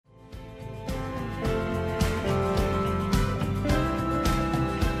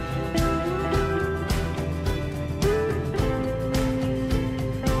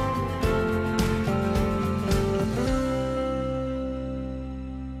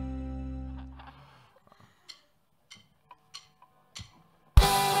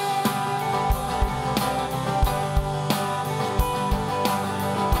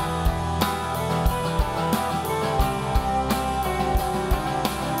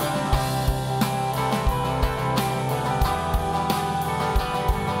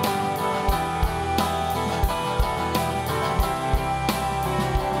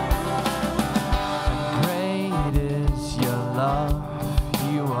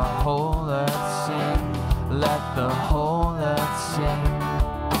are whole earth sing. Let the whole earth sing.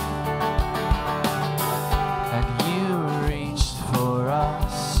 And you reached for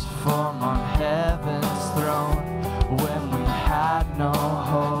us from on heaven's throne when we had no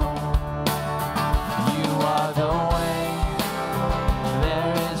hope. You are the way,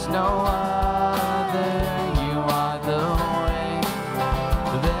 there is no other. You are the way,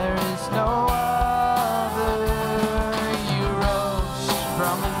 there is no other. You rose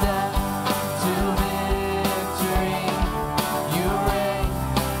from death to victory. You reign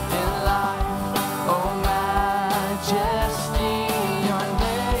in life, oh majesty. Your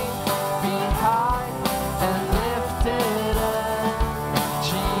name be high and lifted up.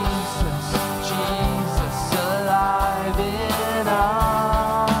 Jesus, Jesus, alive in us.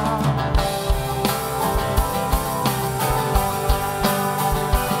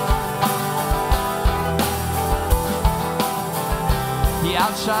 He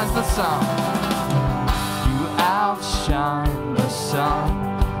outshines the sun. You outshine the sun.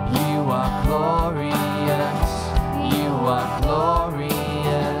 You are glorious. You are glorious.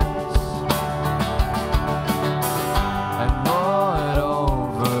 And Lord,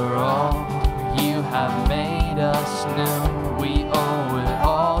 over all, you have made us new. We owe it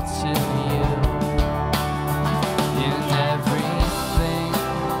all to you. In everything,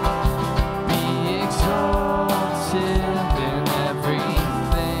 be exalted. In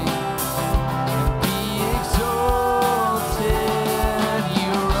everything, be exalted.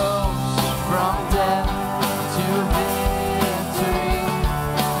 You rose from death to victory.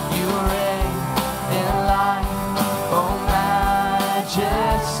 You reign in life, oh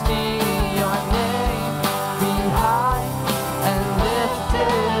majesty. Your name be high and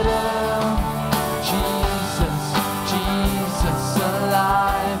lifted up. Jesus, Jesus,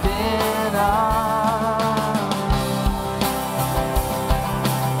 alive in us.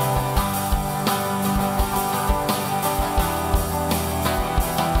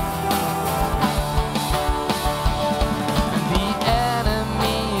 The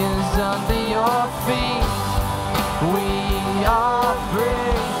enemy is under your feet. We are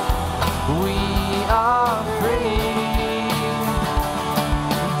free. We are free.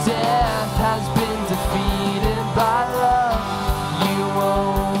 Death has been defeated by love. You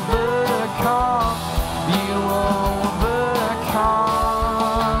overcome. You overcome.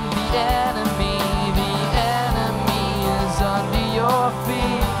 The enemy is under your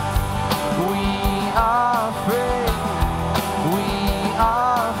feet. We are free. We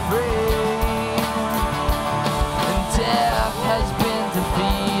are free. And death has been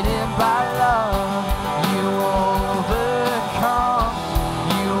defeated by love. You overcome.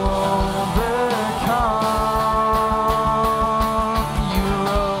 You overcome. You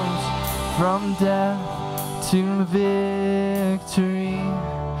rose from death to victory.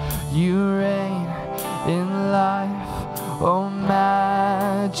 You reign in life, oh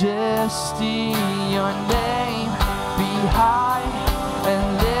majesty. Your name be high and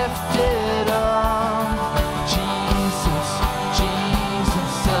lifted up. Jesus,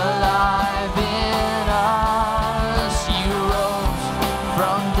 Jesus, alive in us. You rose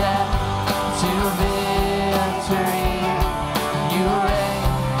from death to victory. You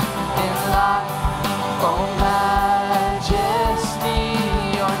reign in life, oh majesty.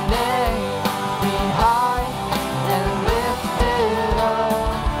 Your name be high and lifted up.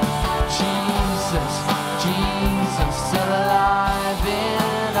 Jesus, Jesus, alive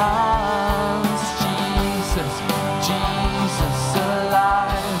in us. Jesus, Jesus,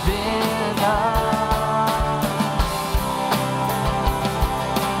 alive in us.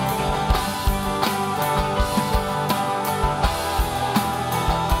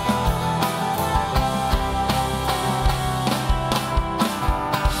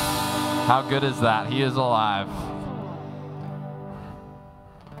 How good is that? He is alive.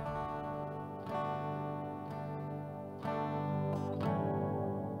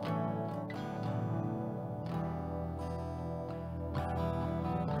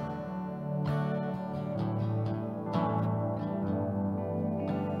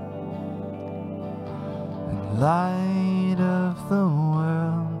 Light of the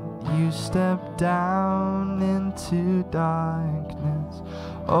world, you step down into darkness.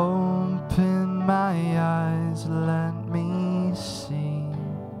 Open my eyes, let me see.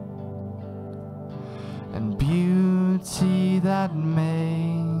 And beauty that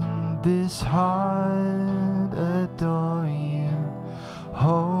made this heart adore you.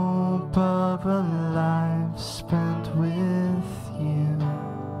 Hope of a life spent with you.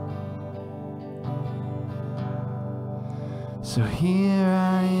 So here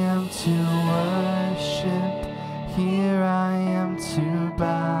I am to worship, here I am to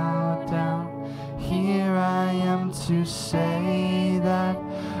bow. bow down. Here I am to say that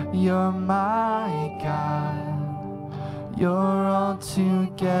you're my God. You're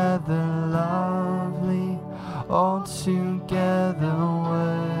altogether lovely, altogether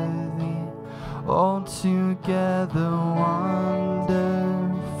worthy, altogether wonderful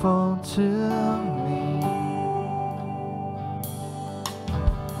to me.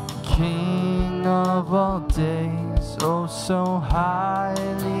 King of all days, oh so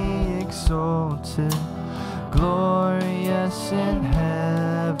highly exalted, glorious in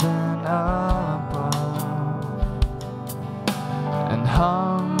heaven above, and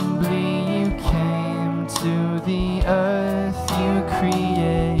humbly you came to the earth you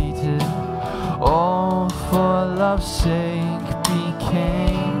created, all for love's sake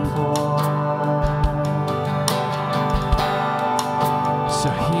became born. So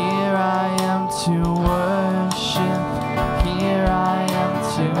here I am to worship, here I am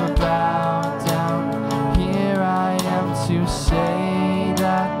to bow down, here I am to say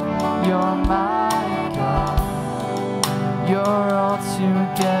that you're my God. You're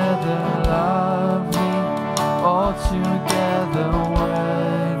altogether lovely, altogether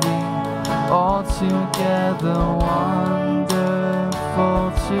worthy, altogether wonderful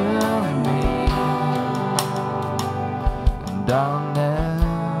to me. And I'll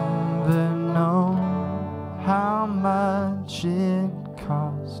never know how much it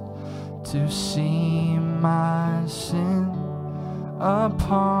cost to see my sin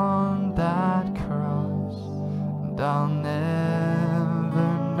upon that cross. And I'll never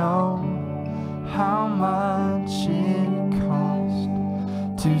know how much it cost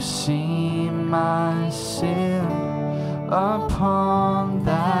to see my sin upon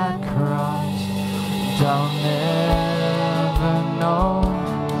that cross. And I'll never know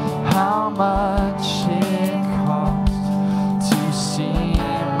how much it cost to see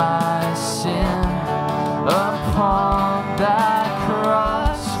my sin upon that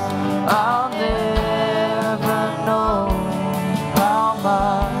cross. I'll never know how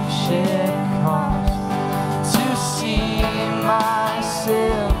much it cost to see my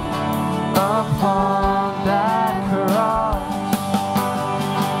sin upon that cross.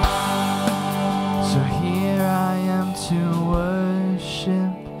 So here I am to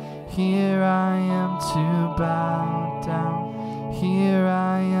worship, here I am to bow down, here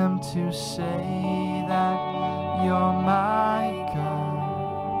I am to say that you're my God.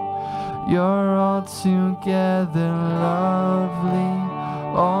 You're altogether lovely,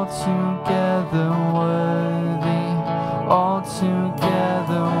 altogether worthy,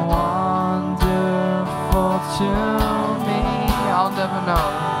 altogether wonderful to me. I'll never know.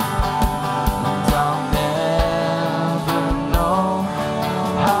 And I'll never know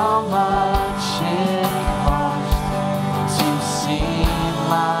how much it cost to see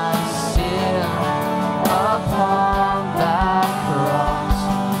my sin upon that cross.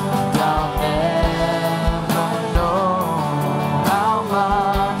 And I'll never know how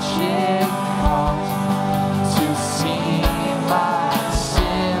much it cost to see my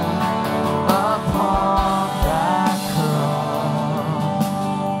sin upon that cross.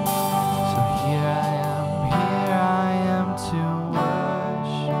 So here I am to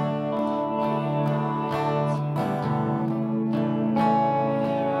worship.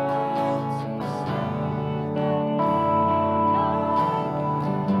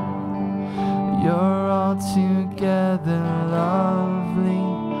 You're altogether lovely,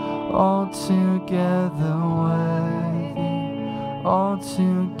 altogether worthy,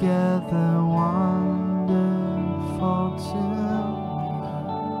 altogether wonderful to me.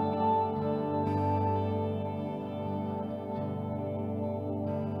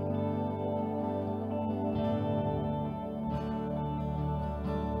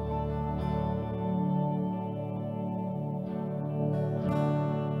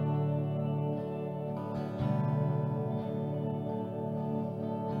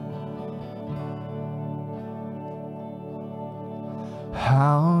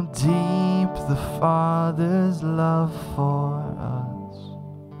 How deep the Father's love for us,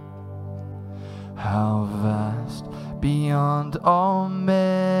 how vast beyond all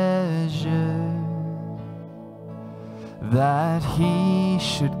measure, that He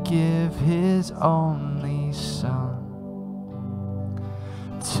should give His only Son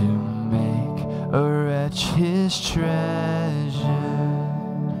to make a wretch His treasure.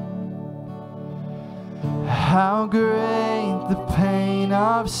 How great the pain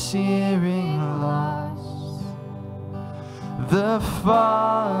of searing loss! The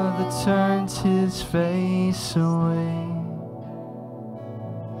Father turned His face away,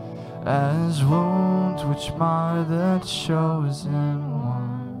 as wounds which mar the chosen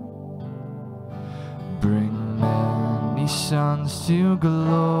one sons to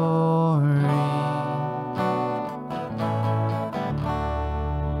glory.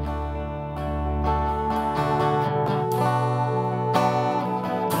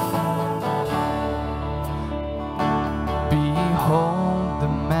 Behold the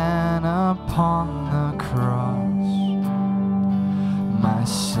man upon the cross, my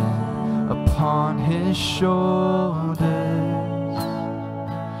sin upon his shoulders.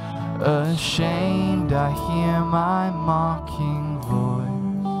 Ashamed, I hear my mocking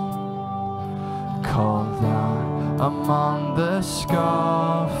voice called out among the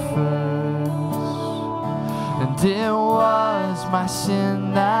scoffers. And it was my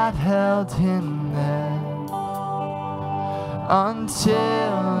sin that held him there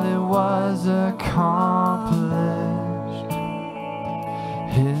until it was accomplished.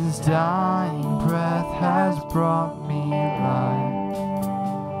 His dying breath has brought me life.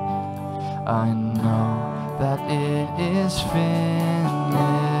 I know that it is finished.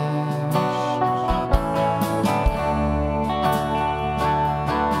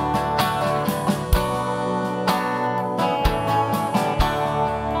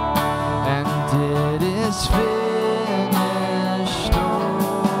 And it is finished.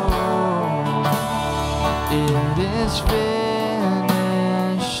 Oh, it is finished.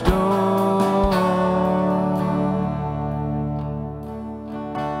 Oh.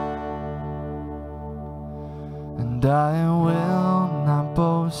 And I will not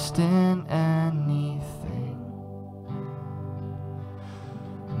boast in anything.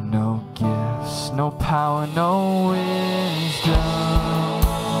 No gifts, no power, no wisdom.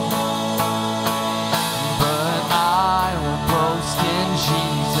 But I will boast in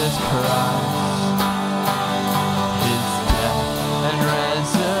Jesus Christ, His death and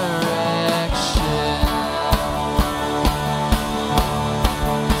resurrection.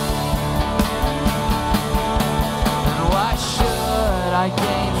 I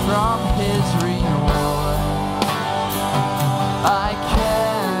gain from His reward. I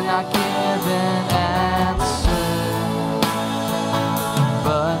cannot give an answer,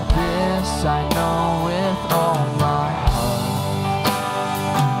 but this I know with all my heart: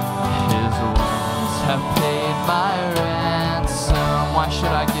 His wounds have paid my ransom. Why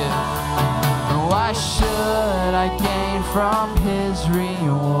should I give? Why should I gain from His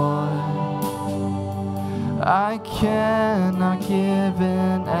reward? I cannot give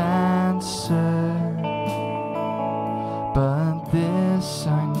an answer, but this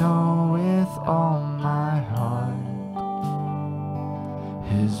I know with all my heart: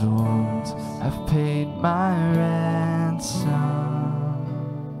 His wounds have paid my ransom.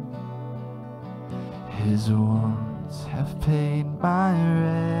 His wounds have paid my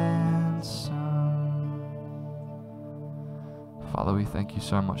ransom. Father, we thank you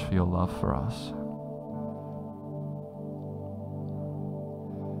so much for your love for us.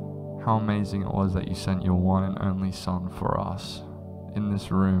 How amazing it was that you sent your one and only Son for us. In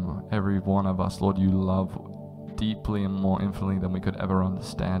this room, every one of us, Lord, you love deeply and more infinitely than we could ever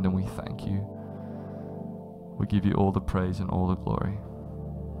understand, and we thank you. We give you all the praise and all the glory.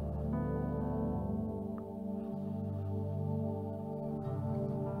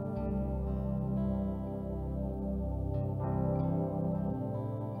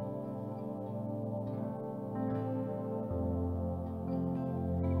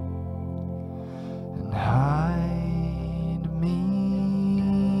 Hide me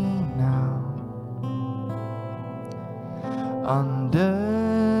now under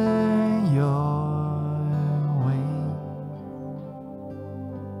your wing,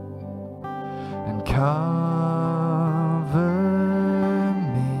 and cover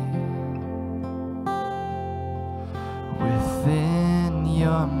me within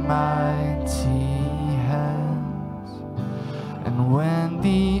your mighty hands. And when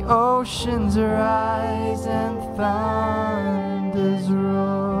the oceans rise and thunders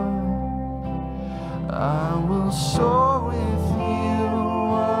roar, I will soar with you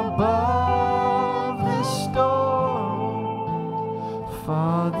above the storm.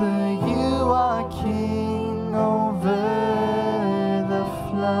 Father, you are King over the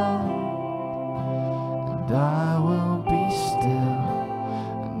flood, and I will be still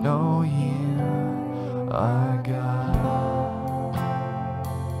and know you are God.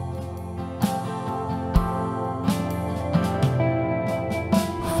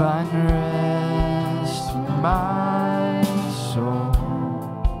 Find rest for my soul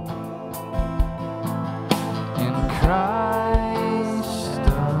in Christ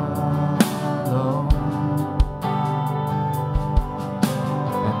alone,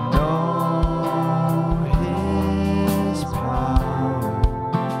 and know His power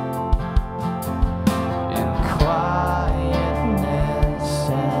in quiet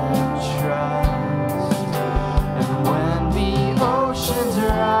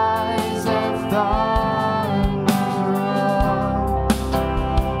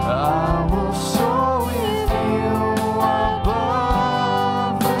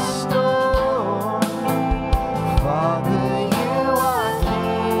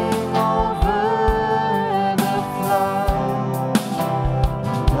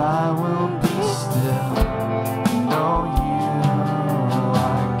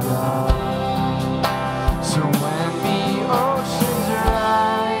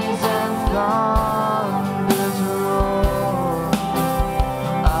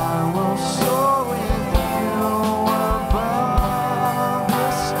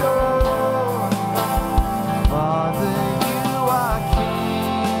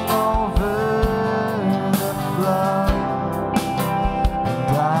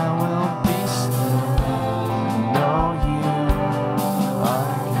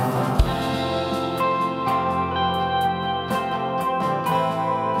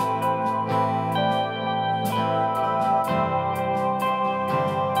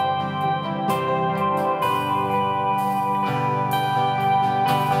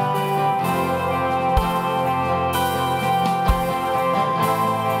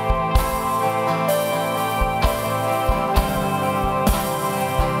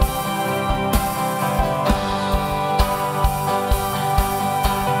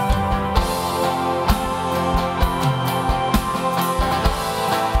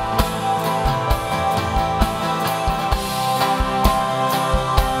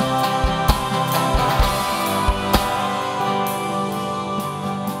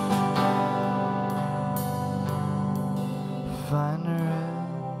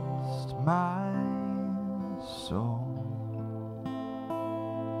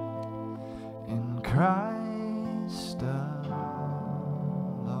Christ alone,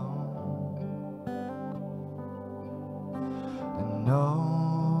 and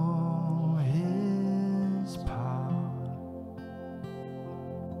know His power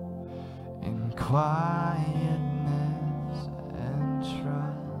in quietness and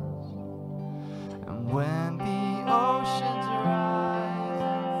trust. And when the oceans rise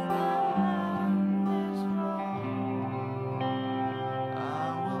and thunders roll,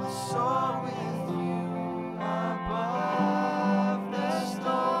 I will soar with you above the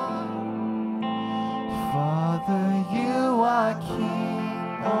storm. Father, you are King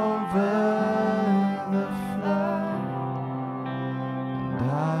over the flood,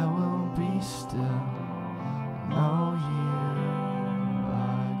 and I will be still, know you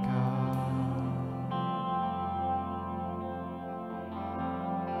are God.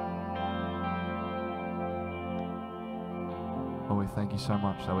 Lord, we thank you so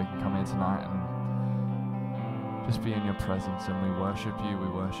much that we can come here tonight and just be in your presence, and we worship you, we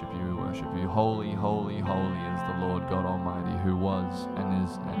worship you, we worship you. Holy, holy, holy is the Lord God Almighty, who was and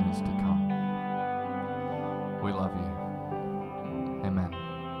is to come. We love you. Amen.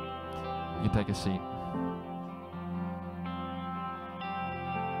 You can take a seat.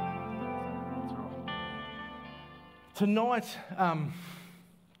 Tonight,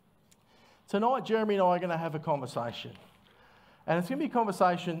 Jeremy and I are going to have a conversation. And it's going to be a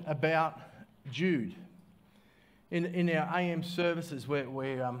conversation about Jude. In our AM services, we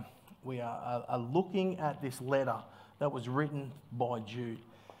are looking at this letter that was written by Jude.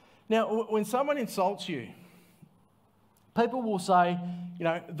 Now, when someone insults you, people will say, you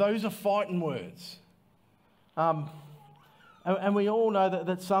know, those are fighting words. And we all know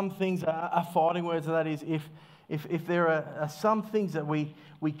that some things are fighting words, and that is if there are some things that we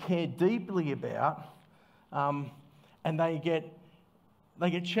care deeply about, and they get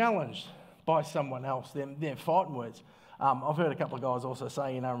challenged by someone else, they're fighting words. I've heard a couple of guys also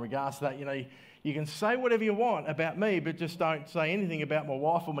say, in regards to that, you can say whatever you want about me, but just don't say anything about my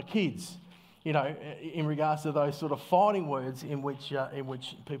wife or my kids, in regards to those sort of fighting words in which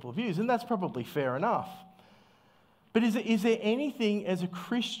people have used. And that's probably fair enough. But is there anything as a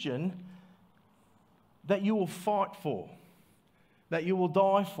Christian that you will fight for, that you will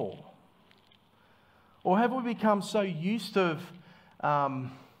die for? Or have we become so used to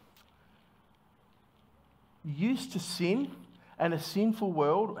sin and a sinful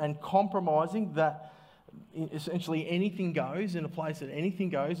world and compromising that essentially anything goes, in a place that anything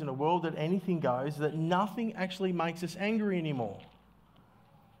goes, in a world that anything goes, that nothing actually makes us angry anymore?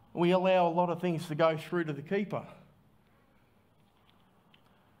 We allow a lot of things to go through to the keeper.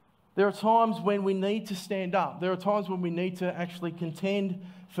 There are times when we need to stand up. There are times when we need to actually contend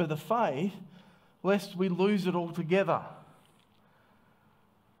for the faith, lest we lose it altogether.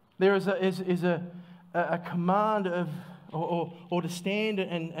 There is a command of, or to stand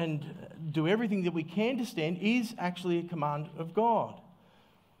and do everything that we can to stand is actually a command of God.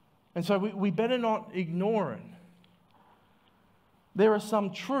 And so we better not ignore it. There are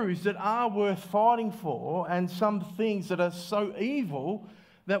some truths that are worth fighting for, and some things that are so evil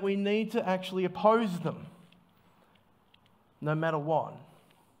that we need to actually oppose them, no matter what.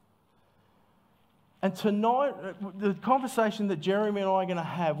 And tonight, the conversation that Jeremy and I are going to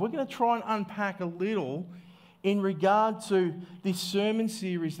have, we're going to try and unpack a little in regard to this sermon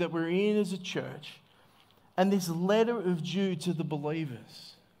series that we're in as a church and this letter of Jude to the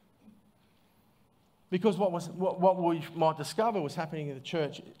believers. Because what we might discover was happening in the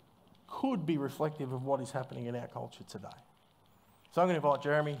church could be reflective of what is happening in our culture today. So I'm going to invite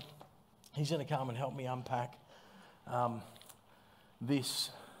Jeremy. He's going to come and help me unpack this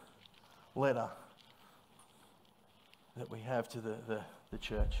letter that we have to the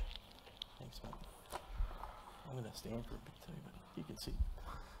church. Thanks, mate. I'm going to stand for a bit too, but you can sit.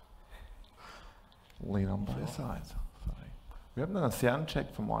 Lean on both sides. Sorry. We haven't done a sound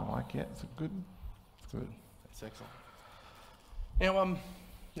check for my mic yet. Is it good? It's good. That's excellent.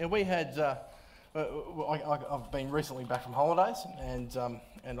 Now we had. I've been recently back from holidays, and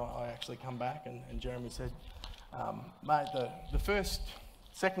I actually come back, and Jeremy said, mate, the first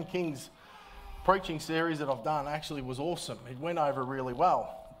 2 Kings preaching series that I've done actually was awesome. It went over really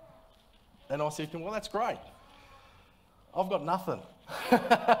well. And I said to him, well, that's great. I've got nothing.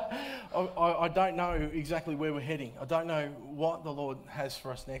 I don't know exactly where we're heading. I don't know what the Lord has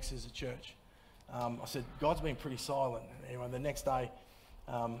for us next as a church. I said, God's been pretty silent. Anyway, the next day,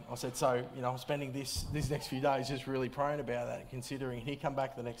 I said, so, I'm spending these next few days just really praying about that and considering. And he come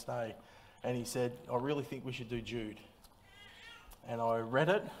back the next day and he said, I really think we should do Jude. And I read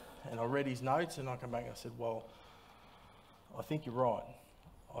it, and I read his notes, and I come back and I said, well, I think you're right.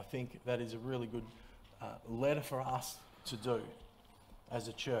 I think that is a really good letter for us to do as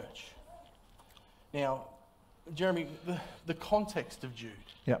a church. Now, Jeremy, the context of Jude.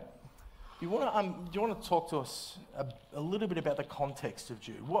 Yep. Do you want to talk to us a little bit about the context of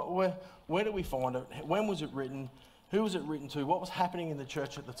Jude? Where do we find it? When was it written? Who was it written to? What was happening in the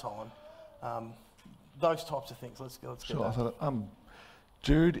church at the time? Those types of things. Let's get Sure. that. So,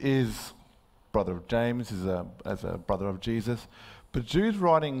 Jude is brother of James, as a brother of Jesus, but Jude's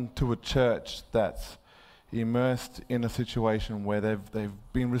writing to a church that's immersed in a situation where they've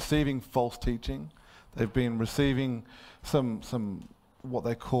been receiving false teaching. They've been receiving some what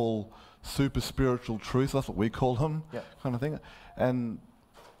they call super spiritual truths. That's what we call them, kind of thing. And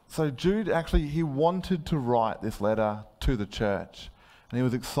so Jude actually, he wanted to write this letter to the church. And he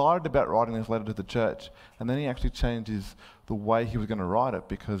was excited about writing this letter to the church. And then he actually changes the way he was going to write it,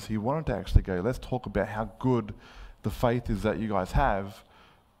 because he wanted to actually go, let's talk about how good the faith is that you guys have.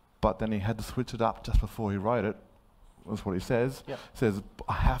 But then he had to switch it up just before he wrote it. That's what he says. He says,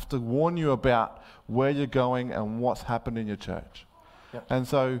 I have to warn you about where you're going and what's happened in your church. And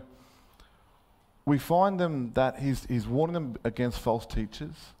so we find them that he's warning them against false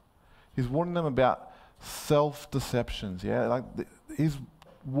teachers. He's warning them about self-deceptions. He's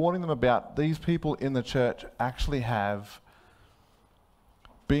warning them about these people in the church actually have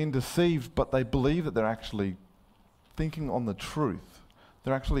been deceived, but they believe that they're actually thinking on the truth.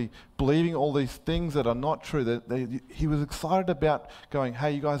 They're actually believing all these things that are not true. He was excited about going,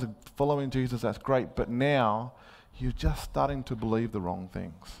 hey, you guys are following Jesus, that's great, but now you're just starting to believe the wrong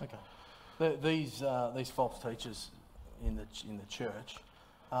things. Okay. These false teachers in the church,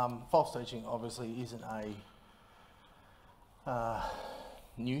 false teaching obviously isn't a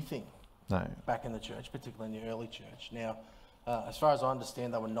new thing. No. Back in the church, particularly in the early church. Now, as far as I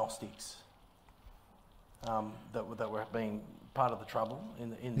understand, they were Gnostics that were being part of the trouble in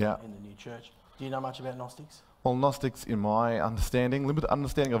the new church. Do you know much about Gnostics? Well, Gnostics, in my understanding, limited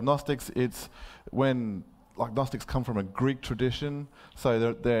understanding of Gnostics, it's when Gnostics come from a Greek tradition,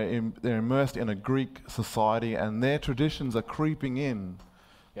 so they're immersed in a Greek society, and their traditions are creeping in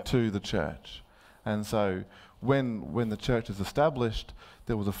to the church. And so when the church is established,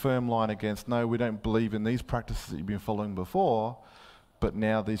 there was a firm line against, no, we don't believe in these practices that you've been following before, but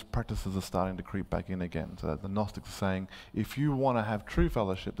now these practices are starting to creep back in again. So that the Gnostics are saying, if you want to have true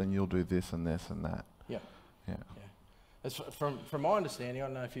fellowship, then you'll do this and this and that. As from my understanding, I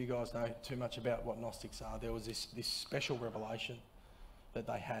don't know if you guys know too much about what Gnostics are. There was this special revelation that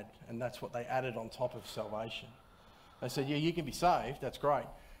they had, and that's what they added on top of salvation. They said, yeah, you can be saved, that's great,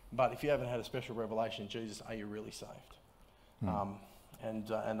 but if you haven't had a special revelation, Jesus, are you really saved? And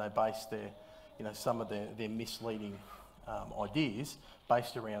they based some of their misleading ideas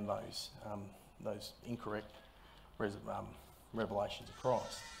based around those incorrect revelations of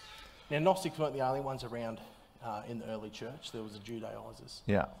Christ. Now, Gnostics weren't the only ones around in the early church. There was the Judaizers.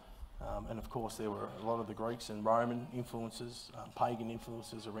 And of course, there were a lot of the Greeks and Roman influences, pagan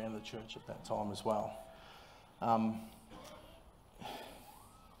influences around the church at that time as well.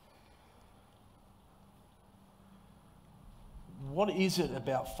 What is it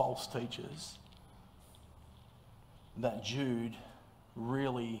about false teachers that Jude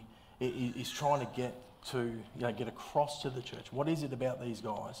really is trying to get across to the church? What is it about these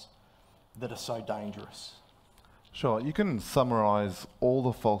guys that are so dangerous? Sure, you can summarize all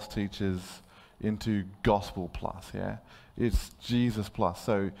the false teachers into gospel plus, It's Jesus plus.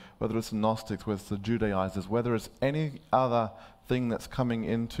 So whether it's the Gnostics, whether it's the Judaizers, whether it's any other thing that's coming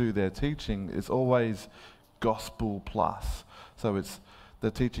into their teaching, it's always gospel plus. So it's the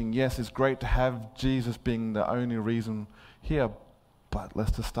teaching, yes, it's great to have Jesus being the only reason here, but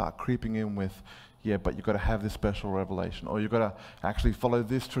let's just start creeping in with, but you've got to have this special revelation, or you've got to actually follow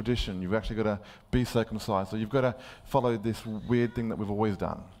this tradition, you've actually got to be circumcised, or you've got to follow this weird thing that we've always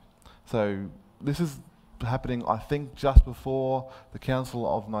done. So this is happening, I think, just before the Council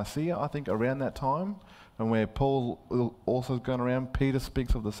of Nicaea, I think around that time, and where Paul also is going around, Peter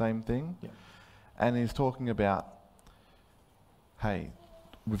speaks of the same thing, and he's talking about, hey,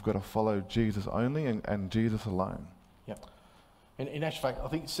 we've got to follow Jesus only and Jesus alone. In actual fact, I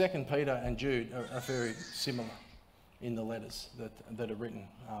think 2 Peter and Jude are very similar in the letters that are written.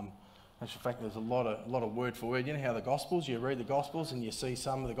 In actual fact, there's a lot of word for word. You know how the Gospels, you read the Gospels and you see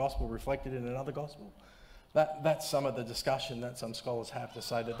some of the Gospel reflected in another Gospel? That's some of the discussion that some scholars have to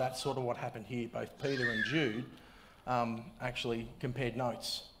say that that's sort of what happened here. Both Peter and Jude actually compared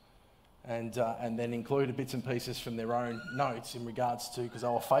notes and then included bits and pieces from their own notes in regards to, because they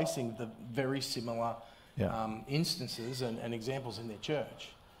were facing the very similar instances and examples in their church.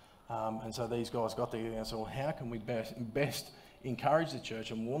 And so these guys got there and said, well, how can we best encourage the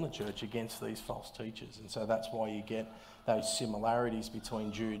church and warn the church against these false teachers. And so that's why you get those similarities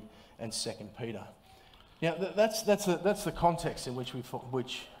between Jude and 2 Peter. Now, that's the context in which we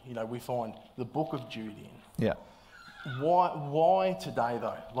find the book of Jude in. Yeah. Why today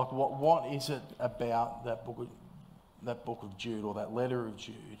though? Like, what is it about that book of Jude, or that letter of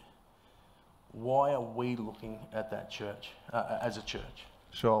Jude? Why are we looking at that church as a church?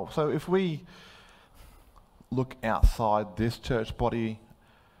 Sure. So if we look outside this church body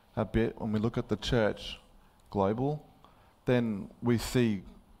a bit, when we look at the church global, then we see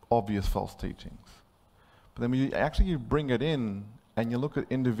obvious false teachings. But then you bring it in and you look at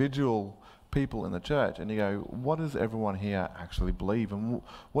individual people in the church and you go, what does everyone here actually believe? And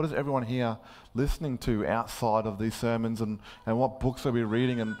what is everyone here listening to outside of these sermons? And what books are we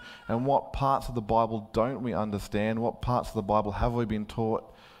reading? And what parts of the Bible don't we understand? What parts of the Bible have we been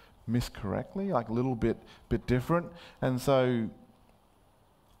taught miscorrectly, like a little bit different? And so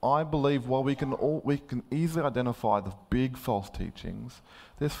I believe while we can easily identify the big false teachings,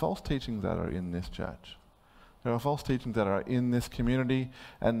 there's false teachings that are in this church. There are false teachings that are in this community,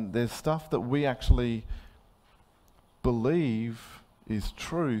 and there's stuff that we actually believe is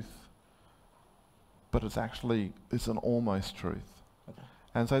truth, but it's an almost truth. Okay.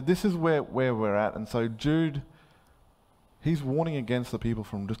 And so this is where we're at. And so Jude, he's warning against the people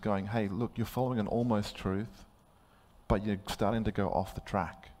from just going, hey, look, you're following an almost truth, but you're starting to go off the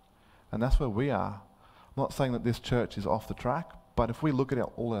track. And that's where we are. I'm not saying that this church is off the track, but if we look at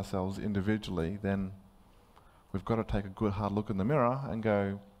all ourselves individually, then we've got to take a good hard look in the mirror and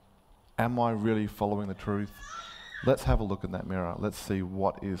go, am I really following the truth? Let's have a look in that mirror. Let's see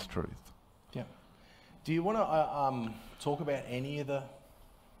what is truth. Yeah. Do you want to talk about any of the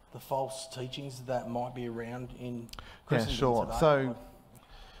false teachings that might be around in Christendom sure. today? So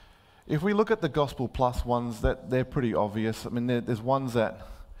if we look at the Gospel Plus ones, they're pretty obvious. I mean, there's ones that,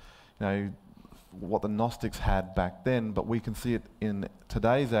 what the Gnostics had back then, but we can see it in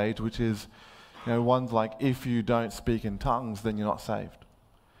today's age, which is, ones like, if you don't speak in tongues, then you're not saved.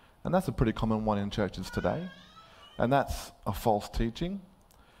 And that's a pretty common one in churches today. And that's a false teaching.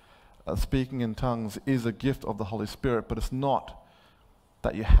 Speaking in tongues is a gift of the Holy Spirit, but it's not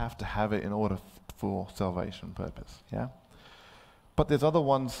that you have to have it in order for salvation purpose. Yeah. But there's other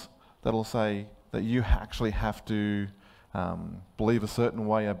ones that'll say that you actually have to believe a certain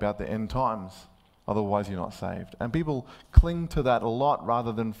way about the end times. Otherwise, you're not saved. And people cling to that a lot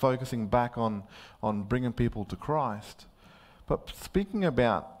rather than focusing back on bringing people to Christ. But speaking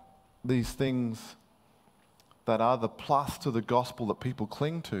about these things that are the plus to the gospel that people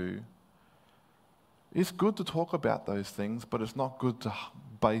cling to, it's good to talk about those things, but it's not good to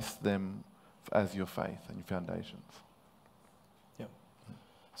base them as your faith and your foundations. Yep.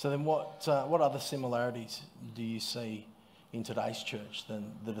 So then what other similarities do you see in today's church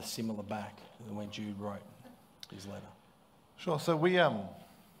that are similar back than when Jude wrote his letter? Sure. So we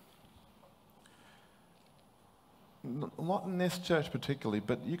not in this church particularly,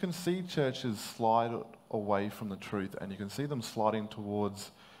 but you can see churches slide away from the truth, and you can see them sliding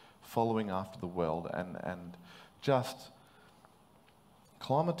towards following after the world and just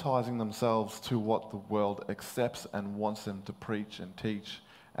climatizing themselves to what the world accepts and wants them to preach and teach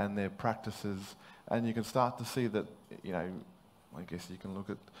and their practices. And you can start to see that, I guess you can look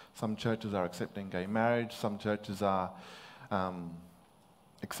at some churches are accepting gay marriage, some churches are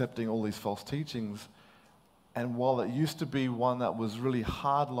accepting all these false teachings. And while it used to be one that was really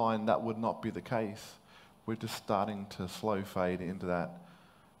hardline, that would not be the case. We're just starting to slow fade into that.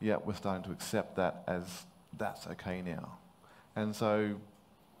 Yeah, we're starting to accept that as that's okay now. And so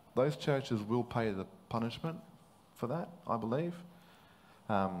those churches will pay the punishment for that, I believe.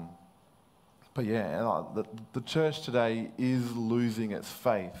 But yeah, the church today is losing its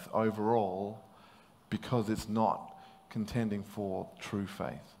faith overall because it's not contending for true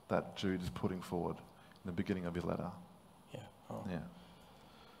faith that Jude is putting forward in the beginning of his letter. Yeah. Right. Yeah.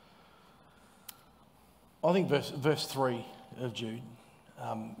 I think verse 3 of Jude,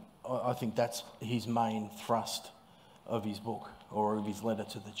 I think that's his main thrust of his book or of his letter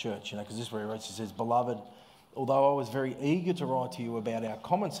to the church. Because this is where he writes, he says, "Beloved, although I was very eager to write to you about our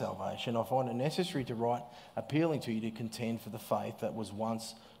common salvation, I find it necessary to write appealing to you to contend for the faith that was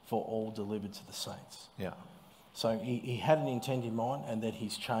once for all delivered to the saints." Yeah. So he had an intent in mind, and that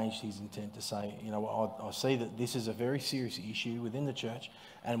he's changed his intent to say, I see that this is a very serious issue within the church,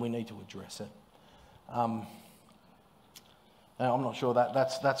 and we need to address it. Now I'm not sure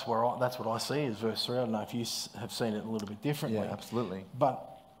that's what I see as verse 3. I don't know if you have seen it a little bit differently. Yeah, absolutely.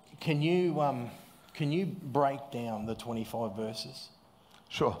 But can you break down the 25 verses?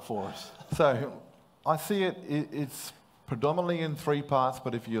 Sure. For us. So I see it's predominantly in 3 parts,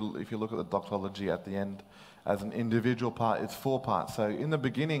 but if you look at the doxology at the end as an individual part, it's 4 parts. So in the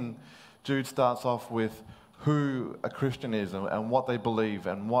beginning, Jude starts off with who a Christian is and what they believe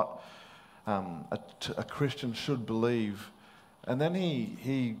and what a Christian should believe. And then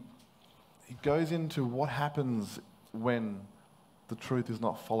he goes into what happens when the truth is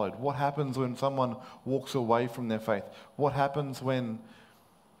not followed. What happens when someone walks away from their faith? What happens when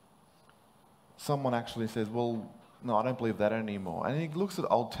someone actually says, well, no, I don't believe that anymore. And he looks at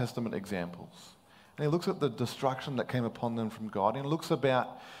Old Testament examples. And he looks at the destruction that came upon them from God. And he looks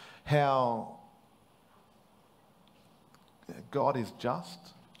about how God is just.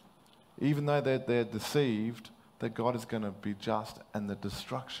 Even though they're deceived, that God is going to be just and the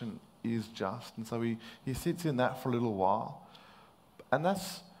destruction is just. And so he sits in that for a little while. And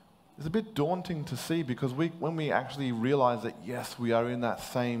it's a bit daunting to see, because when we actually realize that, yes, we are in that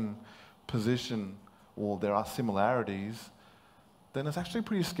same position, or there are similarities, then it's actually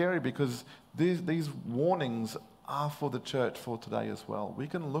pretty scary, because these warnings are for the church for today as well. We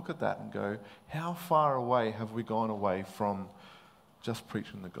can look at that and go, how far away have we gone away from just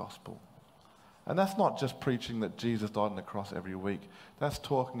preaching the gospel? And that's not just preaching that Jesus died on the cross every week. That's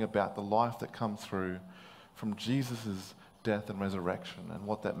talking about the life that comes through from Jesus' death and resurrection and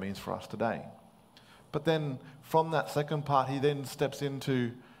what that means for us today. But then from that second part, he then steps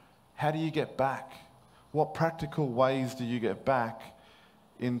into, how do you get back? What practical ways do you get back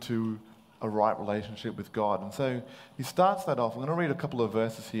into a right relationship with God? And so he starts that off. I'm going to read a couple of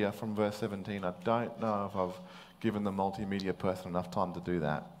verses here from verse 17. I don't know if I've given the multimedia person enough time to do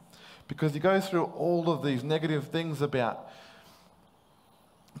that, because he goes through all of these negative things about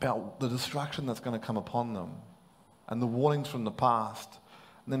the destruction that's going to come upon them and the warnings from the past.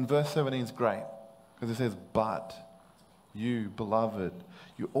 And then verse 17 is great, because it says, but you, beloved,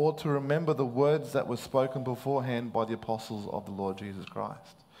 you ought to remember the words that were spoken beforehand by the apostles of the Lord Jesus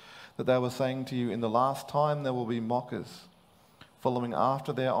Christ, that they were saying to you, in the last time there will be mockers, following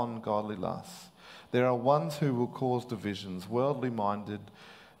after their ungodly lusts. There are ones who will cause divisions, worldly minded,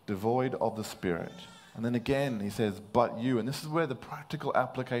 devoid of the Spirit. And then again he says, but you, and this is where the practical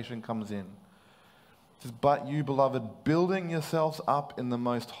application comes in. It says, but you, beloved, building yourselves up in the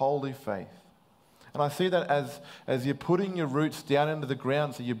most holy faith. And I see that as you're putting your roots down into the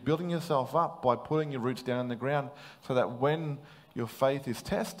ground, so you're building yourself up by putting your roots down in the ground, so that when your faith is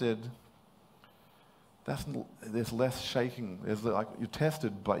tested, there's less shaking. There's like, you're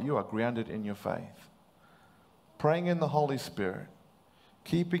tested, but you are grounded in your faith. Praying in the Holy Spirit,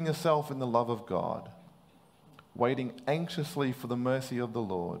 keeping yourself in the love of God, waiting anxiously for the mercy of the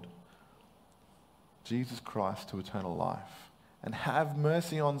Lord, Jesus Christ, to eternal life. And have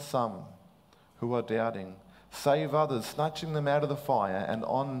mercy on some who are doubting. Save others, snatching them out of the fire, and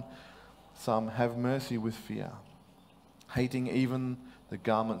on some have mercy with fear, hating even the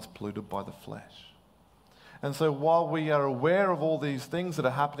garments polluted by the flesh. And so while we are aware of all these things that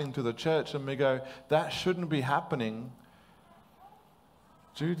are happening to the church, and we go, that shouldn't be happening,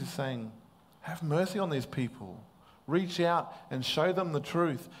 Jude is saying, have mercy on these people. Reach out and show them the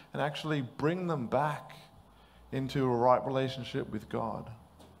truth and actually bring them back into a right relationship with God.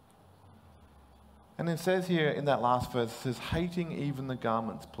 And it says here in that last verse, it says, hating even the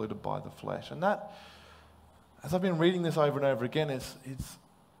garments polluted by the flesh. And that, as I've been reading this over and over again,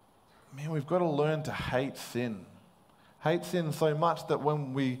 man, we've got to learn to hate sin. Hate sin so much that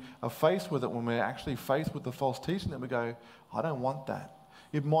when we are faced with it, when we're actually faced with the false teaching, that we go, I don't want that.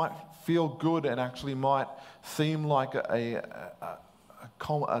 It might feel good and actually might seem like a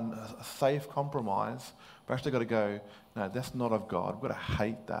safe compromise, but actually got to go, no, that's not of God. We've got to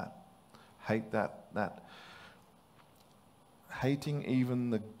hate that. Hate that. Hating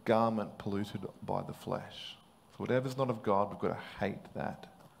even the garment polluted by the flesh. So whatever's not of God, we've got to hate that.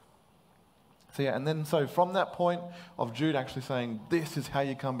 So yeah, and then so from that point of Jude actually saying, this is how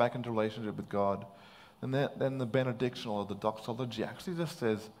you come back into relationship with God, and then the benediction or the doxology actually just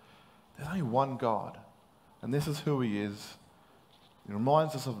says, there's only one God, and this is who he is. It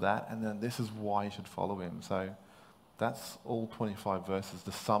reminds us of that, and then this is why you should follow him. So that's all 25 verses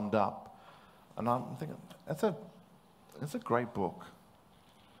just summed up. And I'm thinking, it's a great book.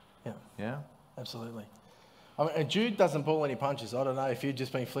 Yeah. Yeah? Absolutely. I mean, Jude doesn't pull any punches. I don't know if you've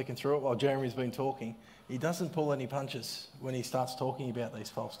just been flicking through it while Jeremy's been talking. He doesn't pull any punches when he starts talking about these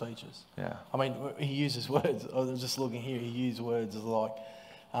false teachers. Yeah. I mean, he uses words. I was just looking here. He used words like,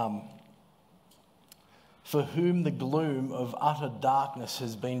 for whom the gloom of utter darkness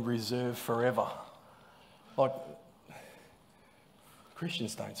has been reserved forever. Like,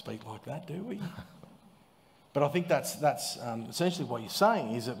 Christians don't speak like that, do we? But I think that's essentially what you're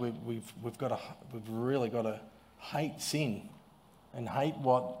saying is that we've really got to hate sin and hate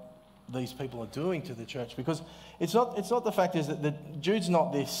what these people are doing to the church, because it's not the fact is that Jude's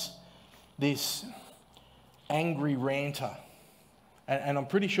not this angry ranter, and I'm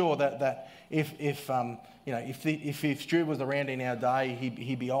pretty sure that if Jude was around in our day,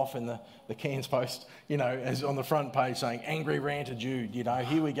 he'd be off in the Cairns Post, as on the front page saying angry ranter Jude,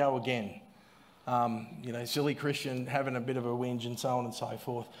 here we go again. Silly Christian having a bit of a whinge and so on and so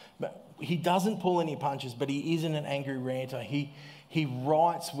forth. But he doesn't pull any punches, but he isn't an angry ranter. He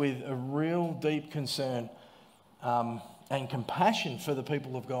writes with a real deep concern and compassion for the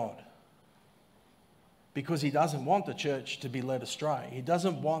people of God, because he doesn't want the church to be led astray. He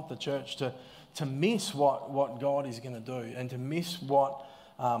doesn't want the church to miss what God is going to do, and to miss what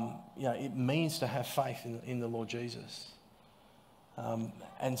it means to have faith in the Lord Jesus.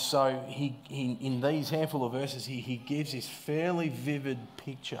 And so he in these handful of verses, he gives this fairly vivid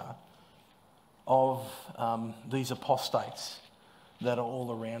picture of these apostates that are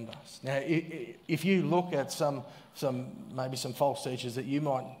all around us. Now, if you look at maybe some false teachers that you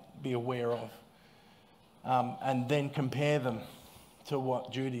might be aware of, and then compare them to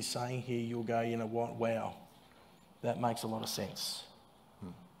what Jude is saying here, you'll go, you know what, wow, that makes a lot of sense.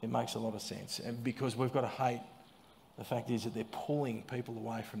 It makes a lot of sense. And because we've got to hate the fact is that they're pulling people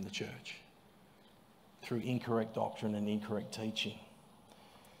away from the church through incorrect doctrine and incorrect teaching.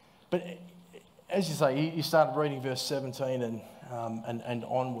 But as you say, you started reading verse 17 and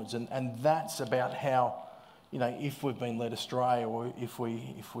onwards, and that's about how, if we've been led astray, or if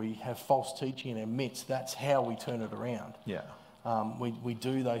we have false teaching in our midst, that's how we turn it around. Yeah. We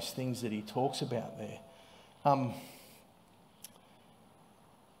do those things that he talks about there.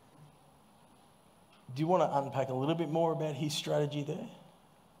 Do you want to unpack a little bit more about his strategy there?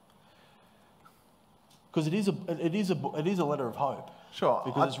 Because it is a letter of hope. Sure.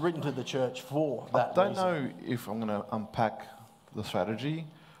 Because it's written to the church for that reason. I don't know if I'm going to unpack the strategy.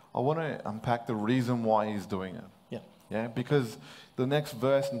 I want to unpack the reason why he's doing it. Yeah. Yeah, because the next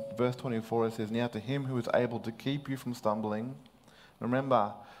verse, in verse 24, it says, "Now to him who is able to keep you from stumbling."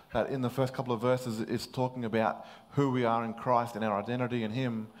 Remember that in the first couple of verses, it's talking about who we are in Christ and our identity in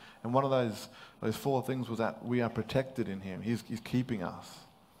him. And one of those four things was that we are protected in him. He's keeping us.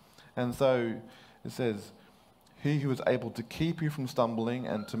 And so it says, "He who is able to keep you from stumbling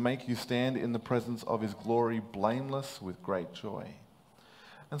and to make you stand in the presence of his glory blameless with great joy."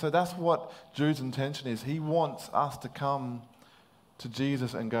 And so that's what Jude's intention is. He wants us to come to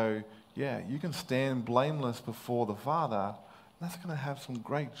Jesus and go, yeah, you can stand blameless before the Father. That's going to have some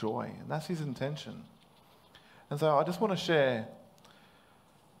great joy. And that's his intention. And so I just want to share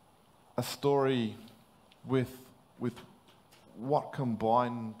a story with what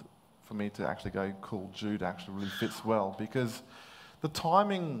combined for me to actually go, cool, Jude actually really fits well. Because the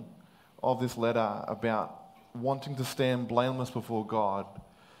timing of this letter about wanting to stand blameless before God,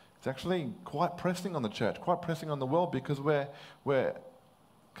 it's actually quite pressing on the church, quite pressing on the world, because we're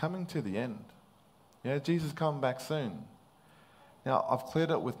coming to the end. Yeah, Jesus coming back soon. Now, I've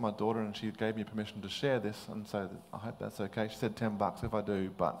cleared it with my daughter, and she gave me permission to share this, and so I hope that's okay. She said $10 if I do,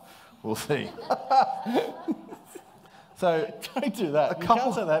 but we'll see. So don't do that. You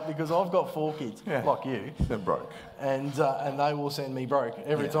can't say that, because I've got 4 kids, like you. They're broke. And they will send me broke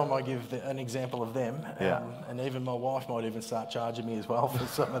every time I give an example of them. And even my wife might even start charging me as well for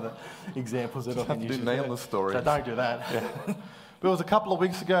some of the examples that I've been using. Nail the story. So don't do that. Yeah. But it was a couple of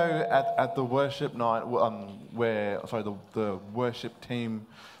weeks ago at the worship night, the worship team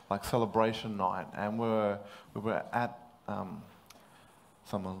celebration night, and we were at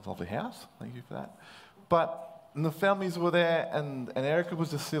someone's lovely house. Thank you for that. But and the families were there, and Erica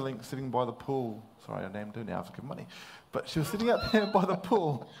was just sitting by the pool. Sorry, I named her now for good money. But she was sitting out there by the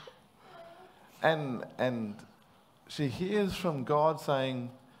pool, and she hears from God saying,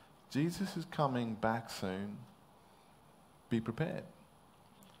 Jesus is coming back soon. Be prepared.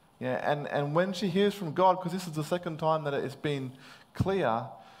 Yeah, and when she hears from God, because this is the second time that it's been clear,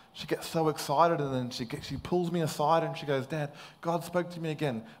 she gets so excited, and then she pulls me aside and she goes, Dad, God spoke to me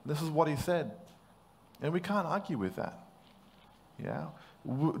again. This is what he said. And we can't argue with that. Yeah,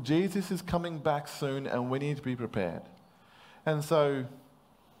 Jesus is coming back soon, and we need to be prepared. And so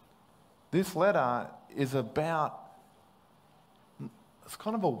this letter is about, it's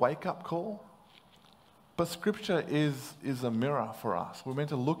kind of a wake-up call. But Scripture is a mirror for us. We're meant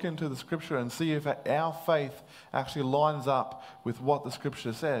to look into the Scripture and see if our faith actually lines up with what the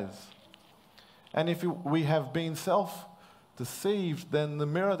Scripture says. And if we have been self-deceived, then the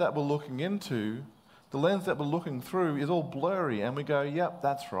mirror that we're looking into, the lens that we're looking through, is all blurry, and we go, yep,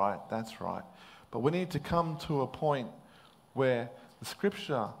 that's right. But we need to come to a point where the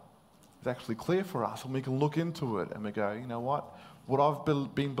Scripture is actually clear for us, and we can look into it and we go, you know what I've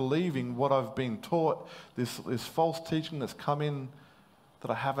been believing, what I've been taught, this false teaching that's come in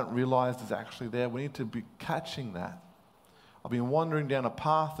that I haven't realized is actually there. We need to be catching that. I've been wandering down a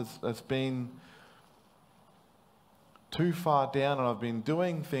path that's been too far down, and I've been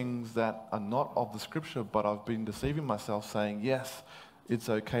doing things that are not of the Scripture, but I've been deceiving myself saying, yes, it's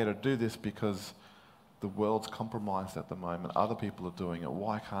okay to do this because the world's compromised at the moment. Other people are doing it.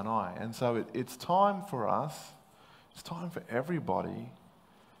 Why can't I? And so it's time for us, it's time for everybody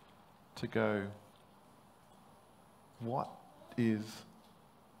to go, what is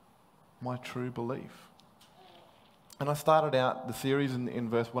my true belief? And I started out the series in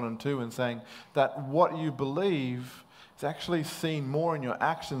verse 1 and 2 and saying that what you believe is actually seen more in your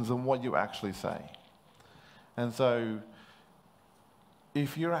actions than what you actually say. And so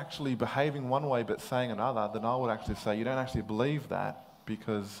if you're actually behaving one way but saying another, then I would actually say you don't actually believe that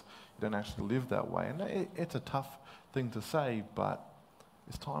because you don't actually live that way. And it's a tough thing to say, but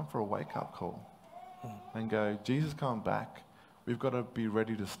it's time for a wake-up call. And go, Jesus coming back, we've got to be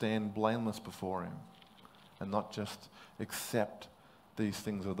ready to stand blameless before him and not just accept these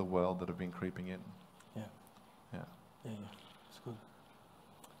things of the world that have been creeping in. Yeah, it's good.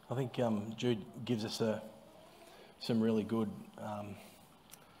 I think Jude gives us some really good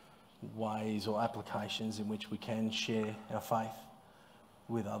ways or applications in which we can share our faith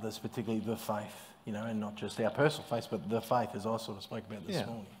with others, particularly the faith, and not just our personal faith, but the faith, as I sort of spoke about this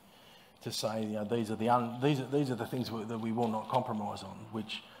morning. To say, these are the things that we will not compromise on,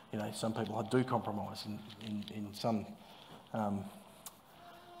 which some people do compromise in some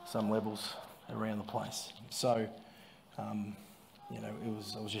levels around the place. So. I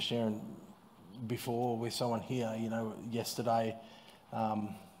was just sharing before with someone here, yesterday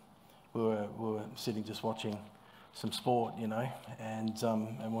we were sitting just watching some sport, and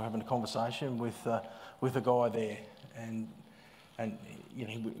we're having a conversation with a guy there, and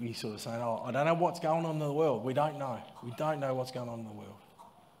he sort of saying, I don't know what's going on in the world. We don't know what's going on in the world.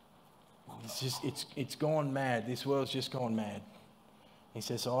 It's gone mad. This world's just gone mad. He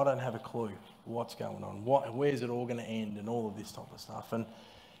says, so I don't have a clue what's going on, where's it all going to end, and all of this type of stuff. And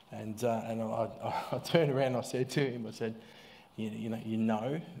I turned around and I said to him, I said, you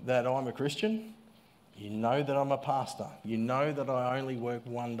know that I'm a Christian, you know that I'm a pastor, you know that I only work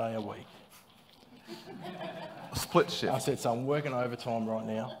 1 day a week. Split shift. I said, so I'm working overtime right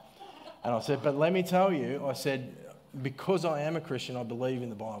now. And I said, but let me tell you, I said, because I am a Christian, I believe in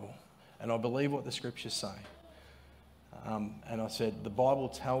the Bible, and I believe what the Scriptures say. And I said, the Bible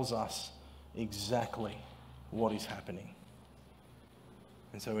tells us exactly what is happening.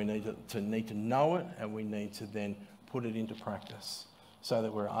 And so we need to know it, and we need to then put it into practice so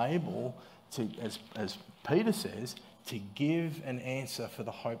that we're able to, as Peter says, to give an answer for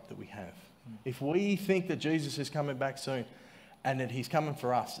the hope that we have. If we think that Jesus is coming back soon and that he's coming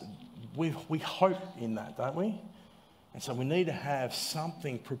for us, we hope in that, don't we? And so we need to have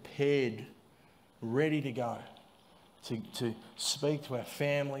something prepared, ready to go. To speak to our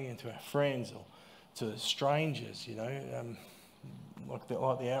family and to our friends or to strangers, like the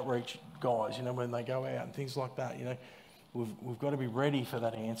outreach guys, when they go out and things like that, we've got to be ready for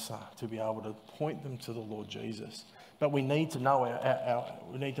that answer to be able to point them to the Lord Jesus. But we need to know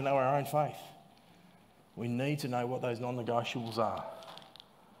our own faith. We need to know what those non-negotiables are,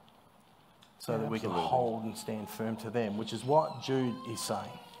 so that we can hold and stand firm to them, which is what Jude is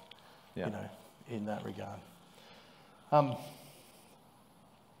saying, in that regard.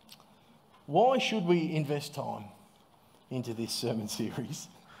 Why should we invest time into this sermon series?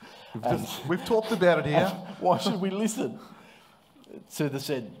 We've talked about it here. Why should we listen to the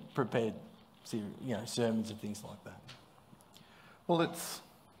said prepared sermons and things like that? Well,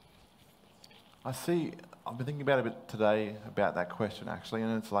 I've been thinking about it a bit today about that question actually,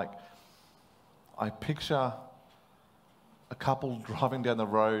 and it's like, I picture a couple driving down the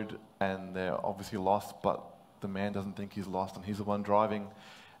road and they're obviously lost, but the man doesn't think he's lost and he's the one driving,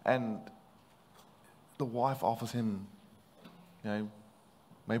 and the wife offers him, maybe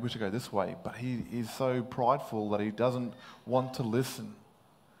we should go this way, but he is so prideful that he doesn't want to listen,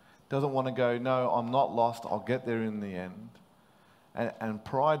 doesn't want to go, no, I'm not lost, I'll get there in the end. And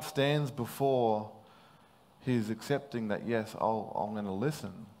pride stands before his accepting that, yes, I'm going to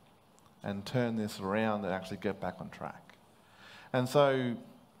listen and turn this around and actually get back on track. And so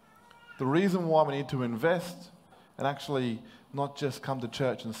the reason why we need to invest and actually not just come to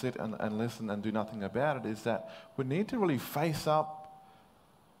church and sit and listen and do nothing about it is that we need to really face up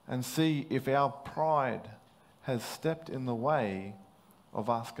and see if our pride has stepped in the way of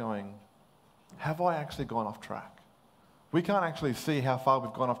us going, have I actually gone off track? We can't actually see how far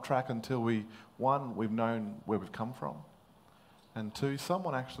we've gone off track until one, we've known where we've come from, and two,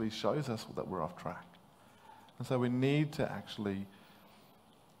 someone actually shows us that we're off track. And so we need to actually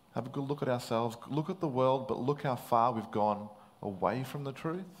have a good look at ourselves, look at the world, but look how far we've gone away from the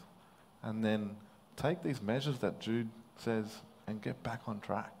truth, and then take these measures that Jude says and get back on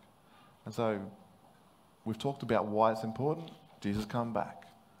track. And so we've talked about why it's important. Jesus come back.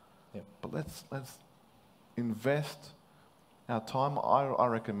 Yep. But let's invest our time. I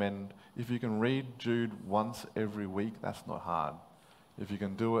recommend if you can read Jude once every week, that's not hard. If you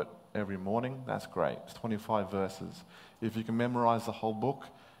can do it every morning, that's great. It's 25 verses. If you can memorize the whole book,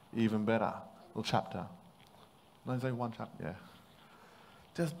 even better. Little chapter. There's only one chapter,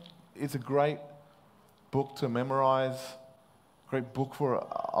 yeah. It's a great book to memorize, great book for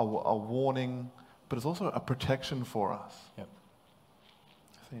a warning, but it's also a protection for us. Yep.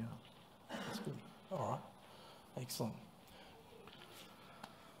 So, yeah. That's good. All right. Excellent.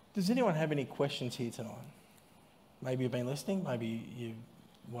 Does anyone have any questions here tonight? Maybe you've been listening. Maybe you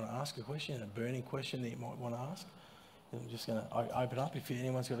want to ask a question, a burning question that you might want to ask. I'm just going to open up if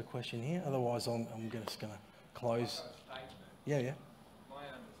anyone's got a question here. Otherwise, I'm just going to close. Yeah. My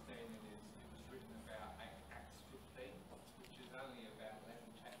understanding is it was written about Acts 15, which is only about 11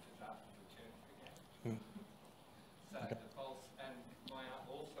 chapters after the church began. So Okay. the false, and my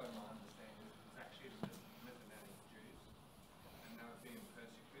understanding is it's actually the Messianic Jews, and they were being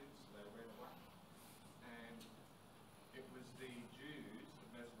persecuted, so they ran away. And it was the Jews,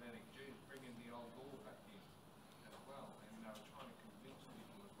 the Messianic Jews, bringing the old law back in as well, and they were trying to convince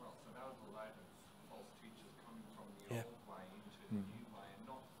people as well. So that was a load of false teachers coming from the Yeah. old way into the new way and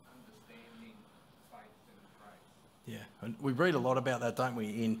not understanding faith and grace. Yeah, and we read a lot about that, don't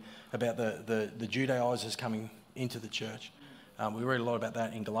we, about the Judaizers coming into the church. We read a lot about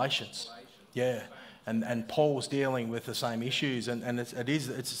that in Galatians. Yeah, and Paul's dealing with the same issues, and it's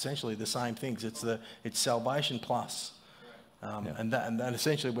essentially the same things. It's salvation plus, and that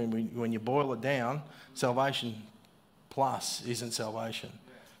essentially when you boil it down, salvation plus isn't salvation,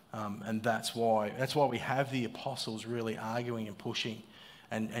 and that's why we have the apostles really arguing and pushing,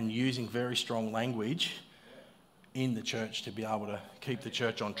 and using very strong language in the church to be able to keep the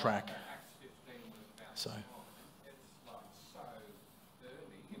church on track. So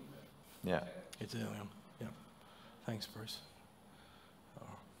Yeah. it's early on. Yeah. Thanks, Bruce.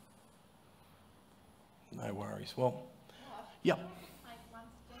 Oh. No worries. Well, yeah. Make one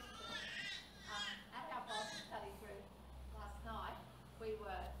suggestion. At our Bible study group last night, we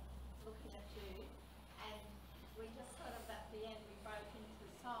were looking at Jude, and we just sort of at the end we broke into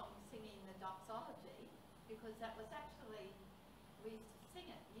song singing the doxology, because that was actually, we used to sing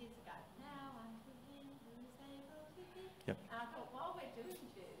it years ago. Now unto him who is able to give. Yep. And I thought, while we're doing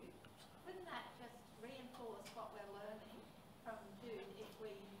Jude, wouldn't that just reinforce what we're learning from Jude if we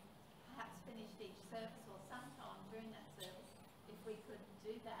perhaps finished each service or sometime during that service, if we could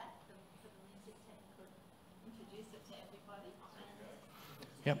do that, the music team could introduce it to everybody.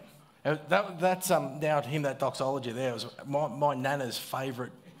 Yep. That's now to him, that doxology there was my nana's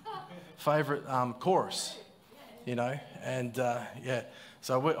favourite chorus, you know, and yeah.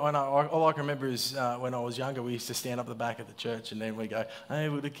 So all I can remember is when I was younger, we used to stand up the back of the church and then we go,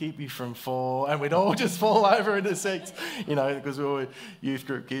 able to keep you from fall, and we'd all just fall over into seats, you know, because we were youth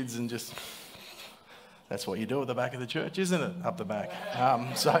group kids, and just that's what you do at the back of the church, isn't it? Up the back.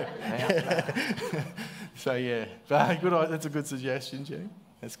 So yeah, but good. That's a good suggestion, Jenny.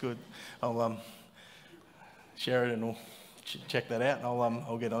 That's good. I'll share it and we'll check that out, and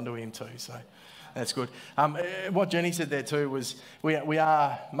I'll get onto him too. So. That's good. What Jenny said there too was we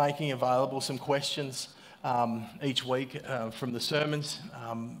are making available some questions each week from the sermons.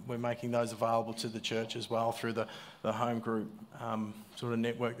 We're making those available to the church as well through the home group sort of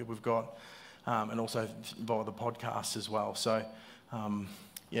network that we've got, and also via the podcast as well. So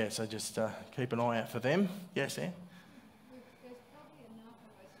yeah, so just keep an eye out for them. Yes, Anne? There's probably enough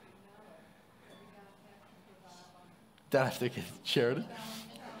of us who know it, that we don't have to provide one. Don't have to share it.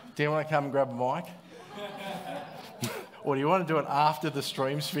 Do you want to come and grab a mic? Or do you want to do it after the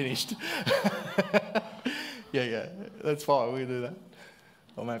stream's finished? Yeah, that's fine. We can do that.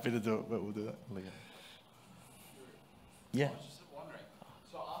 I'm happy to do it, but we'll do that. Yeah. I was just wondering,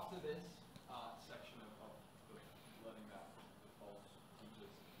 so after this section of learning about the false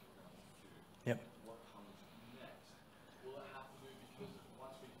teachers around Jude, Yep. what comes next? Will it have to do, because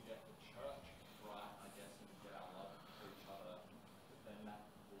once we can get the church right, I guess, and get our love for each other, then that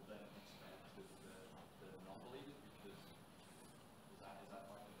will then expand to the non-believers, because is that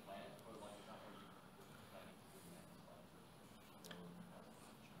like the plan, or like is that what you're planning to do next?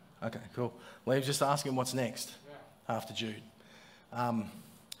 Okay, cool. Lee's just asking what's next. Yeah. after Jude. I'm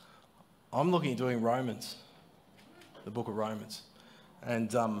looking at doing Romans, the book of Romans.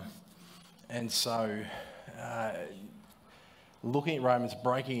 And so looking at Romans,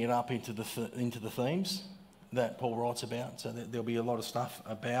 breaking it up into the themes that Paul writes about. So there'll be a lot of stuff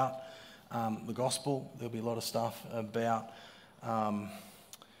about the gospel. There'll be a lot of stuff about,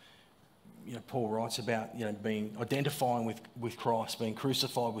 Paul writes about, being identifying with Christ, being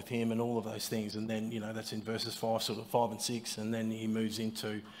crucified with him and all of those things. And then, that's in verses 5 and 6. And then he moves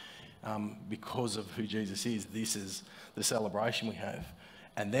into, because of who Jesus is, this is the celebration we have.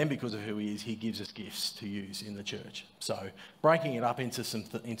 And then because of who he is, he gives us gifts to use in the church. So breaking it up into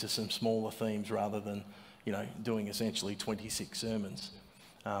some smaller themes rather than, doing essentially 26 sermons.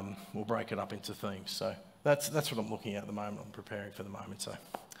 We'll break it up into themes. So that's what I'm looking at the moment. I'm preparing for the moment. So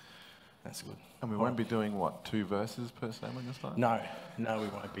that's good. And we won't be doing, 2 verses per sermon this time? No, we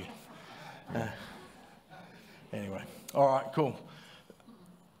won't be. Anyway, all right, cool.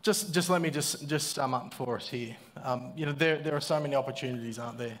 Just let me just sum up for us here. There are so many opportunities,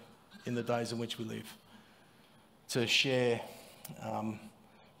 aren't there, in the days in which we live, to share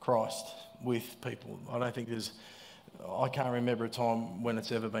Christ with people. I can't remember a time when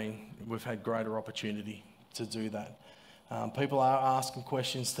it's ever been, we've had greater opportunity to do that. People are asking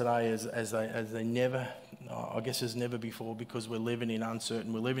questions today as they never, I guess as never before, because we're living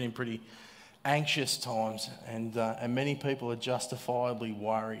in pretty anxious times, and many people are justifiably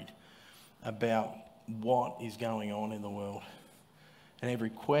worried about what is going on in the world. And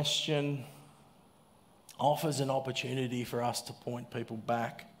every question offers an opportunity for us to point people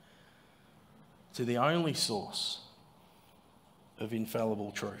back to the only source of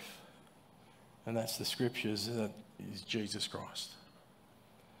infallible truth, and that's the scriptures, that is Jesus Christ.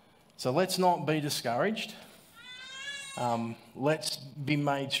 So let's not be discouraged. Let's be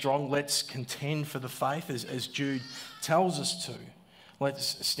made strong. Let's contend for the faith as Jude tells us to.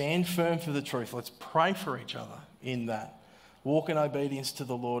 Let's stand firm for the truth. Let's pray for each other in that. Walk in obedience to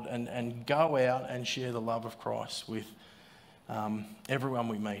the Lord and go out and share the love of Christ with everyone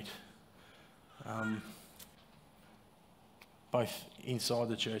we meet, both inside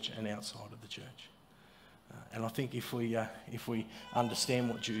the church and outside of the church. And I think if we understand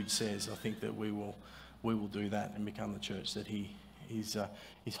what Jude says, I think that we will do that and become the church that he is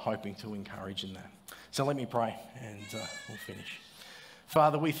hoping to encourage in that. So let me pray and we'll finish.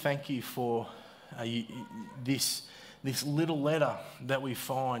 Father, we thank you for this little letter that we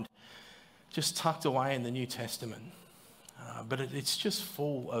find just tucked away in the New Testament. But it's just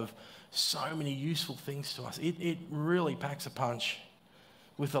full of so many useful things to us. It really packs a punch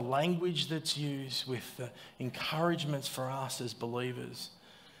with the language that's used, with the encouragements for us as believers.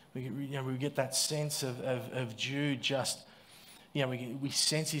 We get that sense of Jude just, we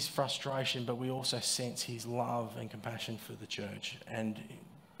sense his frustration, but we also sense his love and compassion for the church, and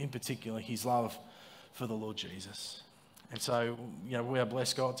in particular, his love for the Lord Jesus. And so, we are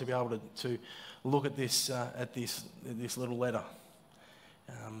blessed, God, to be able to look at this little letter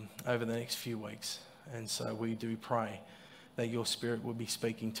over the next few weeks. And so we do pray that your Spirit will be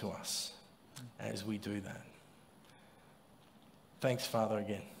speaking to us as we do that. Thanks, Father,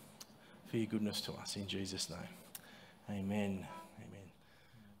 again, for your goodness to us. In Jesus' name, amen. Amen.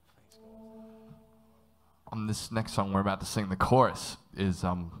 Thanks, God. On this next song we're about to sing, the chorus is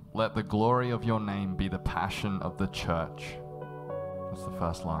let the glory of your name be the passion of the church. That's the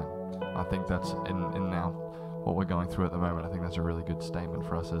first line. I think that's in now what we're going through at the moment. I think that's a really good statement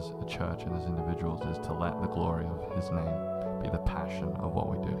for us as a church and as individuals, is to let the glory of his name be the passion of what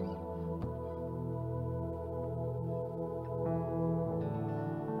we do.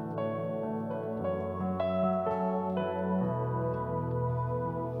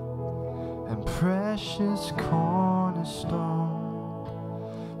 And precious cornerstone,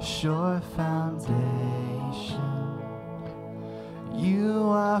 sure foundation, you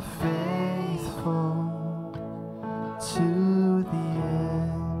are faithful to the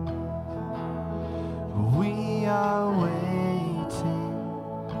end. We are waiting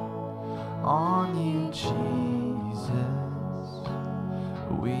on you, Jesus.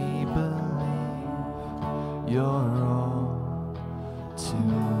 We believe you're all to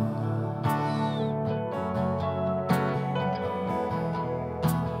us.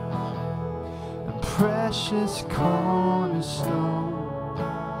 And precious cornerstone,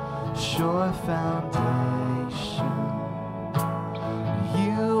 sure foundation,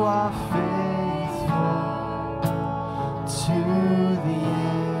 you are faithful to the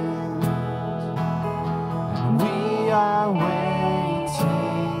end, and we are waiting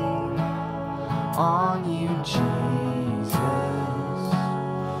on you, Jesus.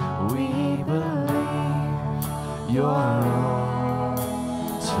 We believe You're all to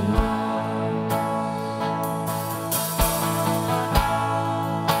us.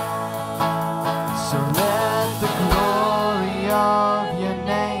 So let the glory of your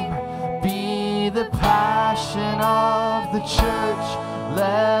name be the passion of the church.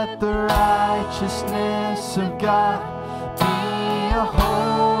 Let the righteousness of God be a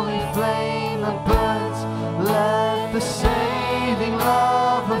holy flame that burns. Let the saving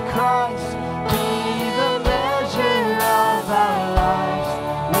love of Christ be the measure of our lives.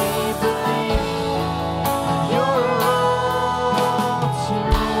 We believe you're all to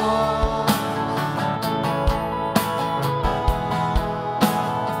us.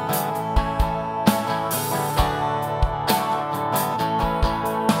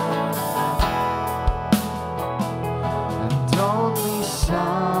 And only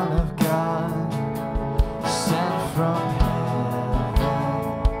Son of God, sent from heaven,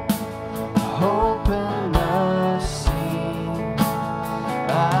 hope and mercy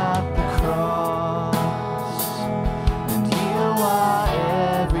at the cross. And you are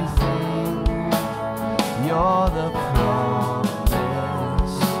everything, you're the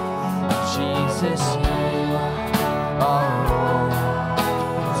promise. Jesus, you are all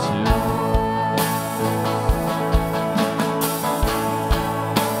to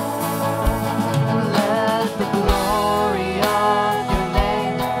let the glory of your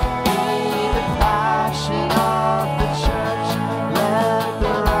name be the passion of the church. Let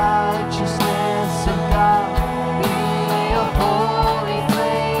the righteousness of God be a holy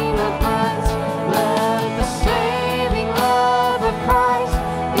flame that burns. Let the saving love of Christ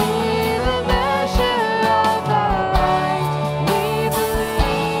be the measure of our lives. We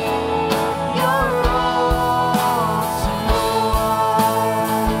believe you're all to us.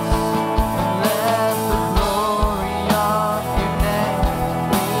 Let the glory of your name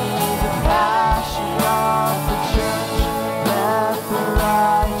be the passion of the church. Let the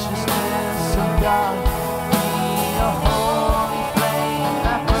righteousness of God be a holy flame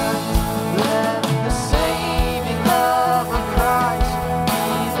that burns. Let the saving love of Christ be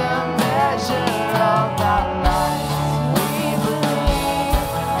the measure of our lives. We believe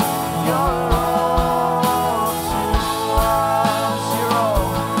you're all to us. You're all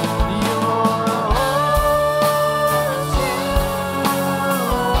to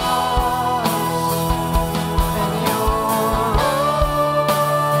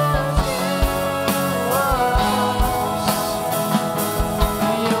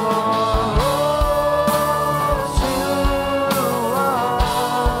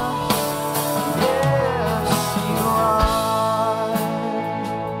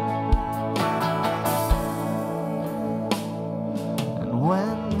And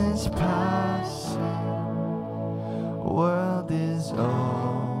when this passing world is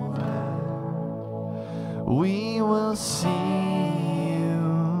over, we will see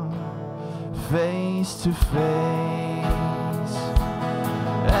you face to face,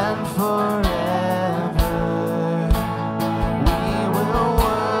 and forever we will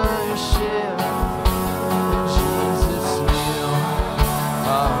worship Jesus. You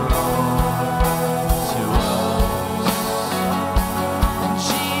are all to us. And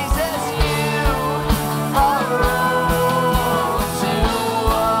Jesus, you are all to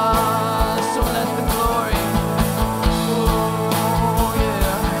us. So let the glory, oh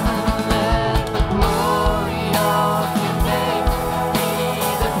yeah, let the glory of your name be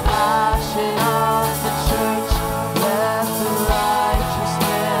the passion of the church. Let the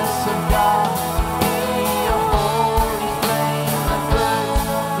righteousness of God be a holy flame that burns.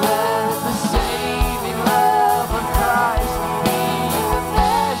 Let the saving love of Christ be the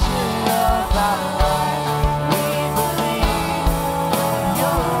measure of our lives. We believe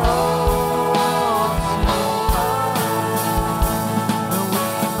you're all to us.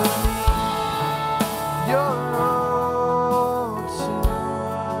 We believe you're all to us.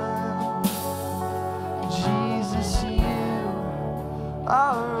 Jesus, you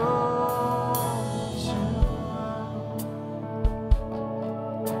are all to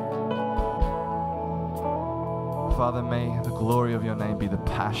us. Father, may the glory of your name be the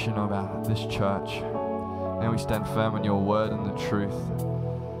passion of this church. May we stand firm on your word and the truth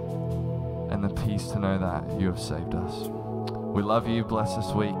and the peace to know that you have saved us. We love you. Bless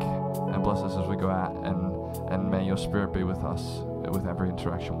this week and bless us as we go out, and may your spirit be with us with every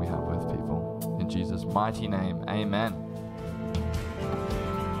interaction we have with people. In Jesus' mighty name, amen.